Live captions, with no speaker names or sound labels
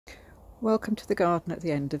Welcome to the garden at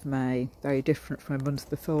the end of May, very different from a month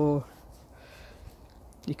before.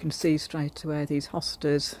 You can see straight away these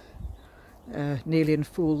hostas nearly in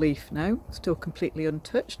full leaf now, still completely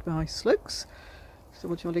untouched by slugs,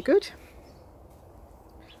 still jolly good.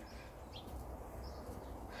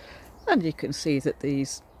 And you can see that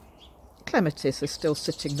these clematis are still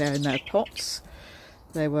sitting there in their pots.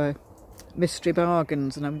 They were mystery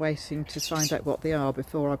bargains and I'm waiting to find out what they are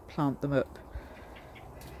before I plant them up.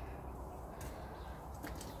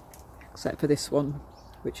 Except for this one,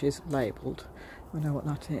 which is labelled. I know what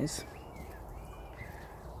that is.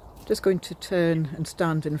 Just going to turn and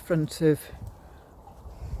stand in front of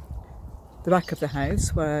the back of the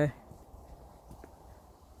house where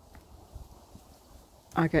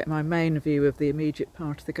I get my main view of the immediate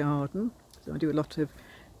part of the garden. So I do a lot of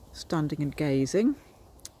standing and gazing.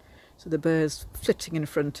 So the birds flitting in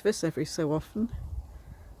front of us every so often.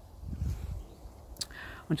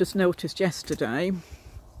 I just noticed yesterday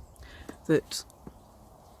that,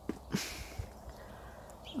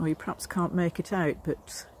 oh, you perhaps can't make it out,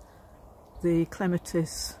 but the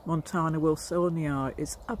Clematis montana wilsonii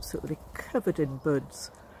is absolutely covered in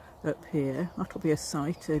buds up here. That'll be a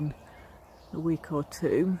sight in a week or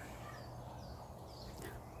two.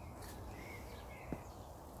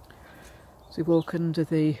 So we walk under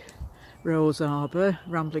the rose arbour.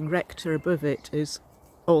 Rambling rector above it is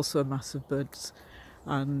also a mass of buds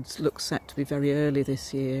and looks set to be very early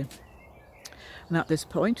this year. And at this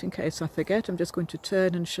point, in case I forget, I'm just going to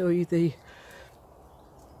turn and show you the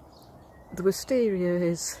wisteria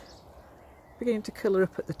is beginning to colour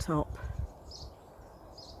up at the top,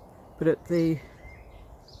 but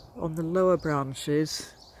on the lower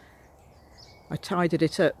branches I tidied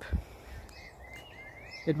it up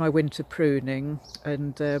in my winter pruning,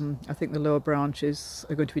 and I think the lower branches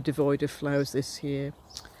are going to be devoid of flowers this year,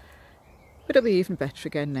 but it'll be even better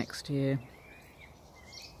again next year.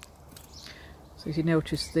 So as you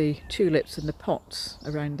notice, the tulips in the pots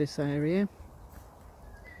around this area.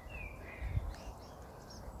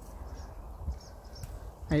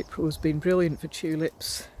 April has been brilliant for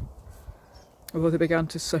tulips, although they began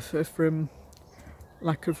to suffer from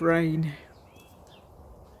lack of rain.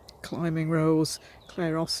 Climbing Rose,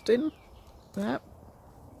 Claire Austin, there.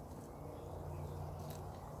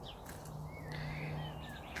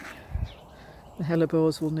 The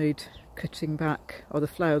hellebores will need cutting back, or the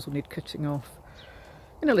flowers will need cutting off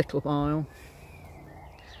in a little while,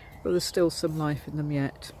 but there's still some life in them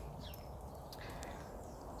yet.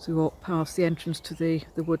 So we walk past the entrance to the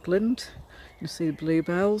woodland. You can see the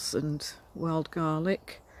bluebells and wild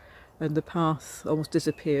garlic, and the path almost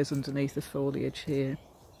disappears underneath the foliage here.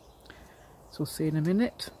 So we'll see in a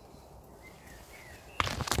minute.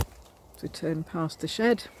 So we turn past the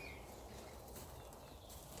shed.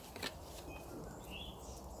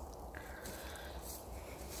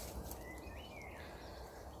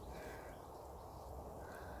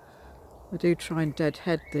 I do try and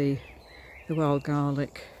deadhead the wild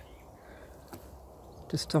garlic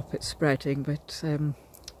to stop it spreading, but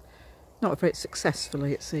not very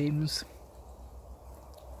successfully, it seems.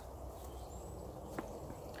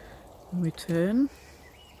 And we turn.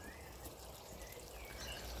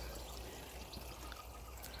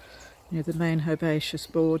 Near the main herbaceous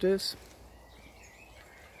borders,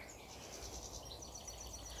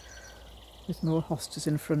 with more hostas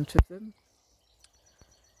in front of them.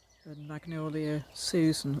 And Magnolia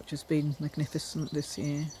Susan, which has been magnificent this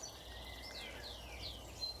year.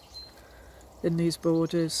 In these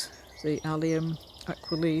borders, the Allium,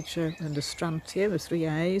 Aquilegia and Astrantia, the 3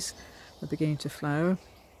 A's, are beginning to flower.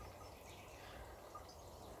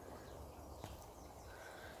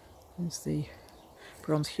 There's the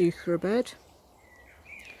bronze heuchera bed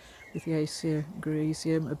with the Acer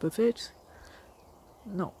Grisium above it,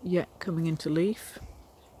 not yet coming into leaf.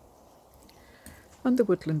 And the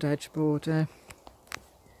woodland edge border.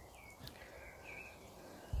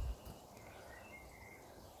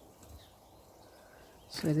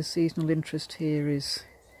 So the seasonal interest here is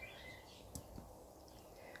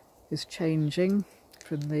changing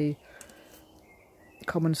from the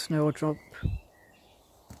common snowdrop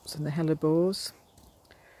and the hellebores,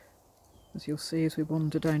 as you'll see as we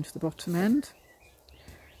wander down to the bottom end,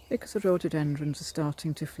 because the rhododendrons are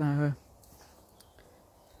starting to flower.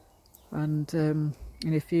 And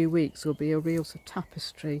in a few weeks there'll be a real sort of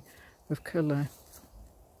tapestry of colour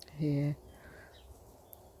here,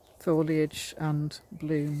 foliage and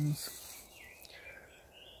blooms.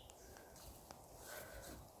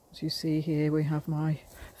 As you see here, we have my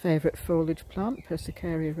favourite foliage plant,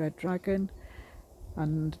 Persicaria red dragon,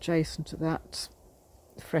 and adjacent to that,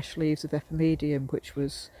 fresh leaves of epimedium, which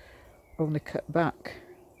was only cut back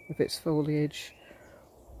of its foliage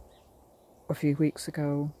a few weeks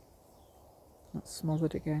ago. That's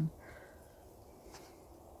smothered again.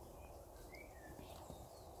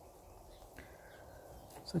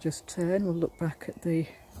 So just turn, we'll look back at the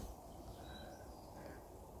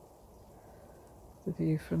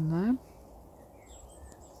view from there.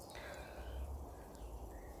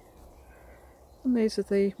 And these are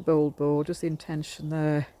the bold borders. The intention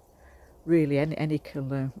there, really any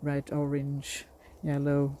colour, red, orange,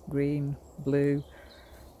 yellow, green, blue,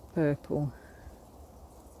 purple.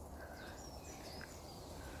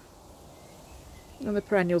 And the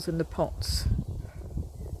perennials in the pots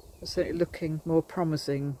are certainly looking more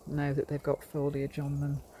promising now that they've got foliage on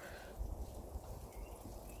them.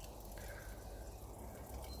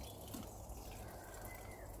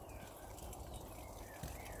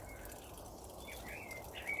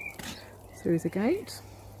 Through the gate.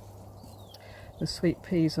 The sweet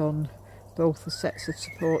peas on both the sets of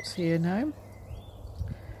supports here now,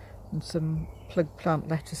 and some plug plant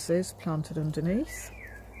lettuces planted underneath.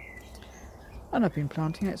 And I've been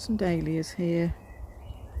planting out some dahlias here.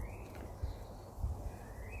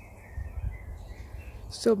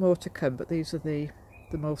 Still more to come, but these are the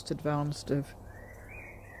most advanced of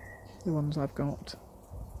the ones I've got.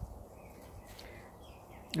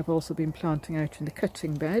 I've also been planting out in the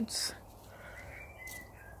cutting beds,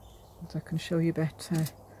 so I can show you better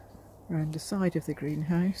around the side of the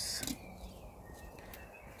greenhouse.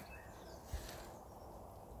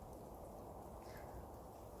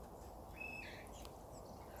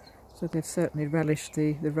 So they've certainly relished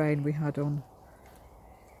the rain we had on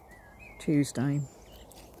Tuesday.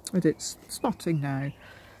 And it's spotting now,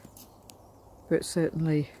 but it's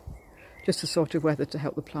certainly just the sort of weather to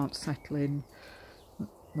help the plants settle in.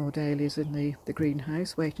 More dahlias in the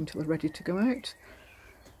greenhouse, waiting until they're ready to go out.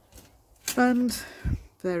 And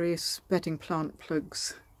various bedding plant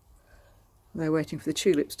plugs. They're waiting for the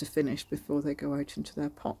tulips to finish before they go out into their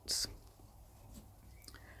pots.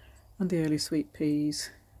 And the early sweet peas.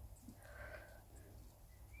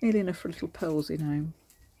 Nearly enough for a little posy now.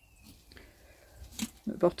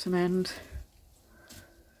 At the bottom end,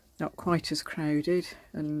 not quite as crowded,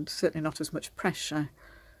 and certainly not as much pressure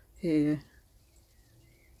here,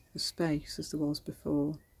 the space, as there was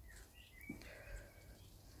before.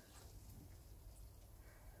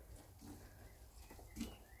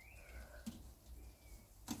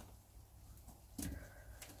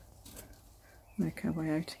 Make our way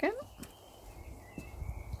out again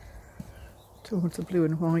towards the blue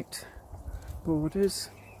and white borders.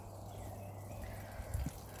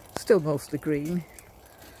 Still mostly green,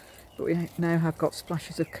 but we now have got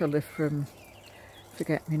splashes of colour from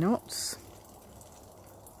forget-me-nots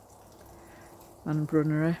and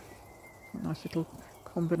Brunnera. A nice little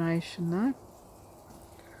combination there.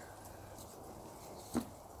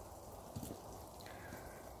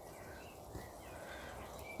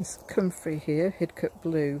 This comfrey here, Hidcote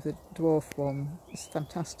Blue, the dwarf one, is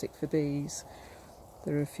fantastic for bees.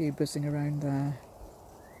 There are a few buzzing around there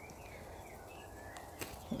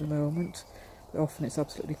at the moment, but often it's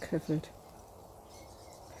absolutely covered.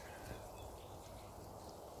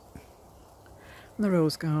 And the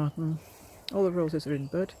rose garden, all the roses are in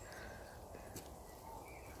bud,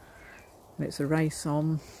 and it's a race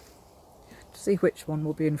on to see which one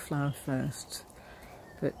will be in flower first,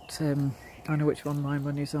 but I know which one my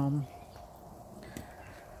money's on.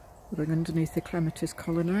 We're going underneath the clematis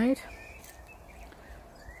colonnade.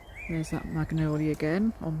 There's that magnolia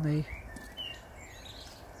again on the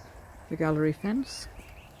gallery fence.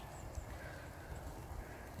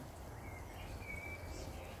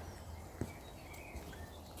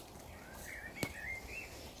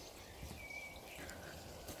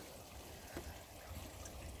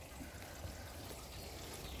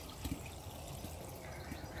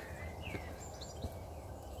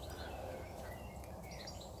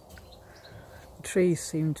 The trees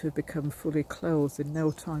seem to have become fully clothed in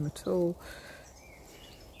no time at all.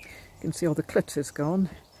 You can see all the clutter's gone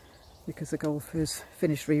because the golfers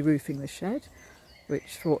finished re-roofing the shed,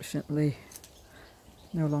 which fortunately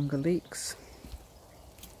no longer leaks.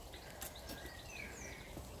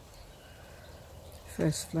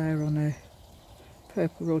 First flower on a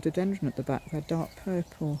purple rhododendron at the back there, dark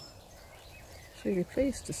purple. Really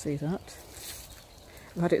pleased to see that.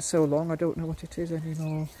 I've had it so long I don't know what it is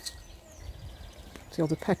anymore. See, all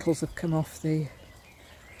the petals have come off the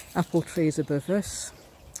apple trees above us.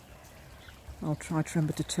 I'll try to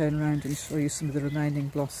remember to turn around and show you some of the remaining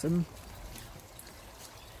blossom.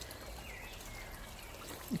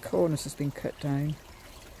 The cornice has been cut down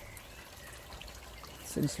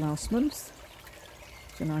since last month.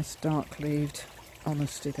 It's a nice dark-leaved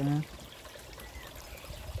honesty there.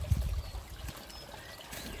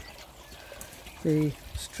 The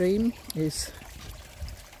stream is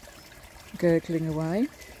gurgling away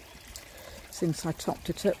since I topped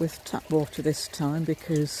it up with tap water this time,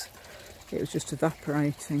 because it was just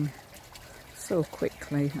evaporating so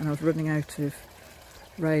quickly and I was running out of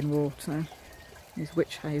rainwater. These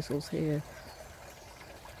witch hazels here,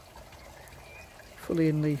 fully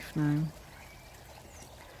in leaf now.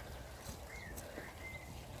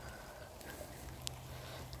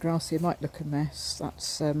 Grass here might look a mess. That's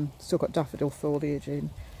still got daffodil foliage in,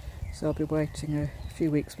 so I'll be waiting a few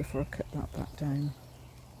weeks before I cut that back down.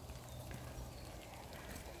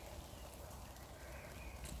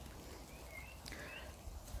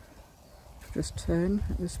 Just turn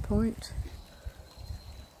at this point.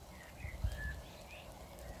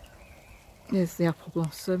 Here's the apple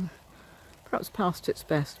blossom, perhaps past its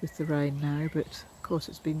best with the rain now, but of course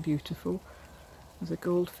it's been beautiful. There's a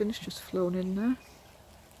goldfinch just flown in there.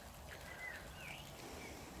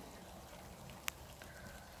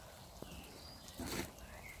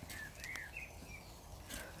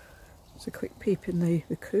 It's a quick peep in the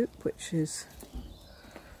coop, which is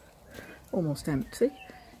almost empty.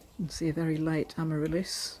 You can see a very late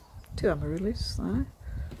amaryllis, 2 amaryllis there.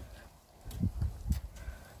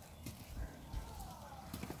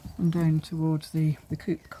 And down towards the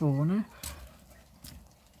coop corner,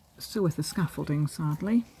 still with the scaffolding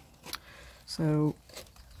sadly. So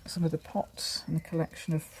some of the pots and the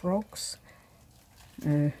collection of frogs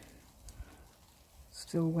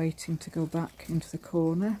still waiting to go back into the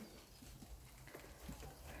corner.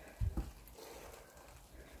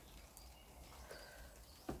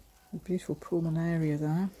 A beautiful pulmonaria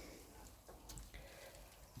there.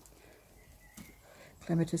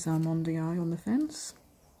 Clematis almondii on the fence.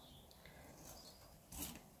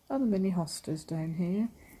 And the mini hostas down here.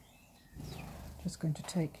 Just going to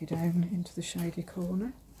take you down into the shady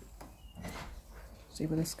corner. See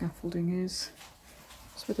where the scaffolding is.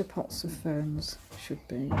 That's where the pots of ferns should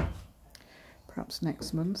be. Perhaps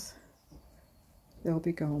next month they'll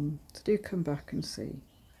be gone. So do come back and see.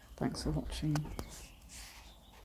 Thanks for watching.